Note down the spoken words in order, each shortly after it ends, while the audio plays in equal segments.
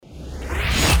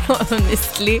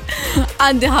honestly,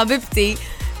 għandi ħabibti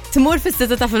tmur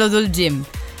fis-sitta ta' filgħodu l-ġim.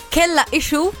 Kella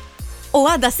ixu u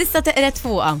għadha s'issa teqret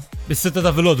fuqha. Bis-sitta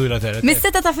ta' filgħodu ila teqret.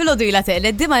 Mis-sitta ta' filgħodu ila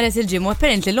teqret di marret il-ġim u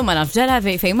apparently llum ma nafx ġara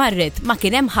fejn marret ma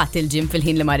kien hemm ħadd il-ġim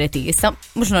fil-ħin li marret hi. Issa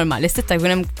mhux normali, s-sitta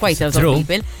jkun hemm quite a lot of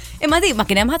people. Imma di ma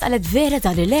kien hemm ħadd qalet vera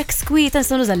da relax kwieta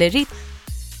nistgħu nuża l-irrid.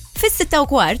 Fis-sitta u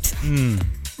kwart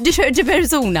ġi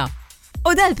persuna.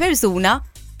 U dal-persuna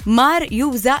mar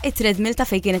juża it-treadmill ta'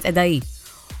 fejn kienet qiegħda hi.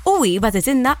 U hi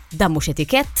batetilna dan mhux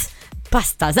etikett,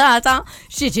 pasta żata,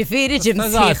 xi ġifieri ġim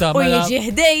sieħ u jiġi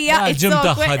ħdejja. Ġim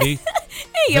tagħha di.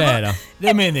 Vera,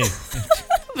 li minni.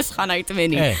 Mhux ħanajt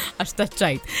minni għax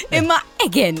taċċajt. Imma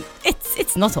again,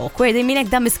 it's not awkward. I mean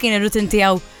hekk dan miskien ir-rutin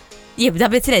tiegħu jibda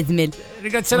bit-treadmill.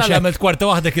 Rigazzjoni għamilt kwarta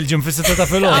waħda il-ġim fis-sitta ta'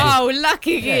 filgħodu. Aw,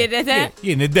 lucky kienet, eh?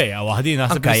 Jien id-dejja waħdina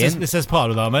l-istess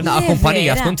bħalu tagħmel. Naqa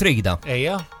kumpanija tkun trigda.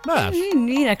 Ejja, ma.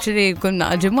 Jien actually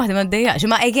kunna ġim waħda ma ddejjax.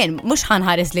 Ma again, mhux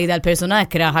ħanħares lejn dal-persuna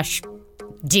ekra għax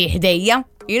ġie ħdejja.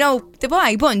 You know,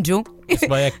 tibqa' bonġu.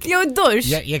 Jew d-durx.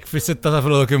 Jekk fis-sitta ta'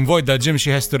 filgħodu kien void dal-ġim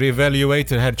she has to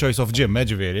reevaluate her choice of gym,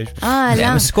 ġifieri.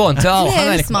 La. Skont,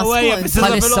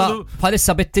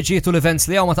 bħalissa bit-tiġietu l-events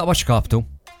li ma taqbax kaptu.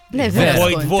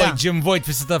 Void, ġim void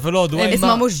fis-sitta ta' filgħodu.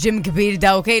 Isma' mhux ġim kbir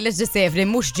daw, okay, let's just say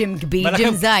mhux ġim kbir,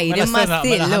 ġim żgħir, imma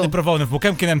still. Mela nipprovaw nifhmu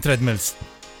kemm kien hemm treadmills.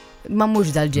 Ma mhux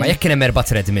dal-ġim. Ma jekk kien hemm 4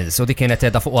 treadmills u dik kienet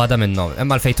qiegħda fuq waħda minnhom,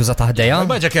 imma l-fejn tuża taħdejja.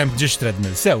 Ma ġa kemm ġiex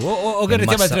treadmill. Sew, u għerri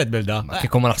jagħmel treadmill da.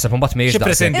 Kieku ma naħseb imbagħad mhijiex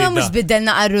daqshekk. Imma mhux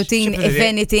biddilna għar-routine if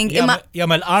anything, imma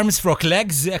jagħmel arms frog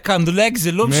legs, jekk għandu legs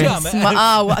illum x'jagħmel.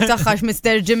 Ma taħħax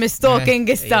Mr. Jim stalking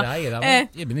issa.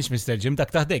 Jibniex Mr. Jim dak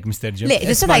taħdejk Mr. Jim. Le,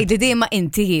 tista' tgħidli dejjem ma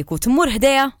inti kieku tmur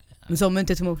ħdejja. Insomma,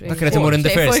 inti tmur. Dak kienet imur in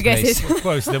the first place. Of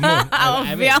course, the more.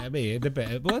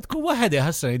 But tkun waħedha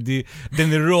ħassa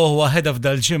din ir-roħ waħedha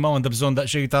f'dal-ġim għandha bżonn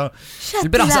daqsxejn ta'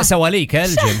 il-biraħ saqsew għalik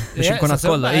l-ġim biex inkun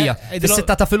kollha hija.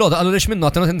 Is-sitta ta' filgħodu qalu lix minnu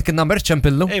għatenu kien number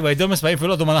ċempillu. Ejwa, jdom isma'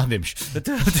 filgħodu ma naħdimx.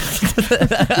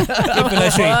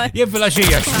 Jien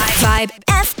fil-għaxija. 5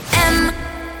 FM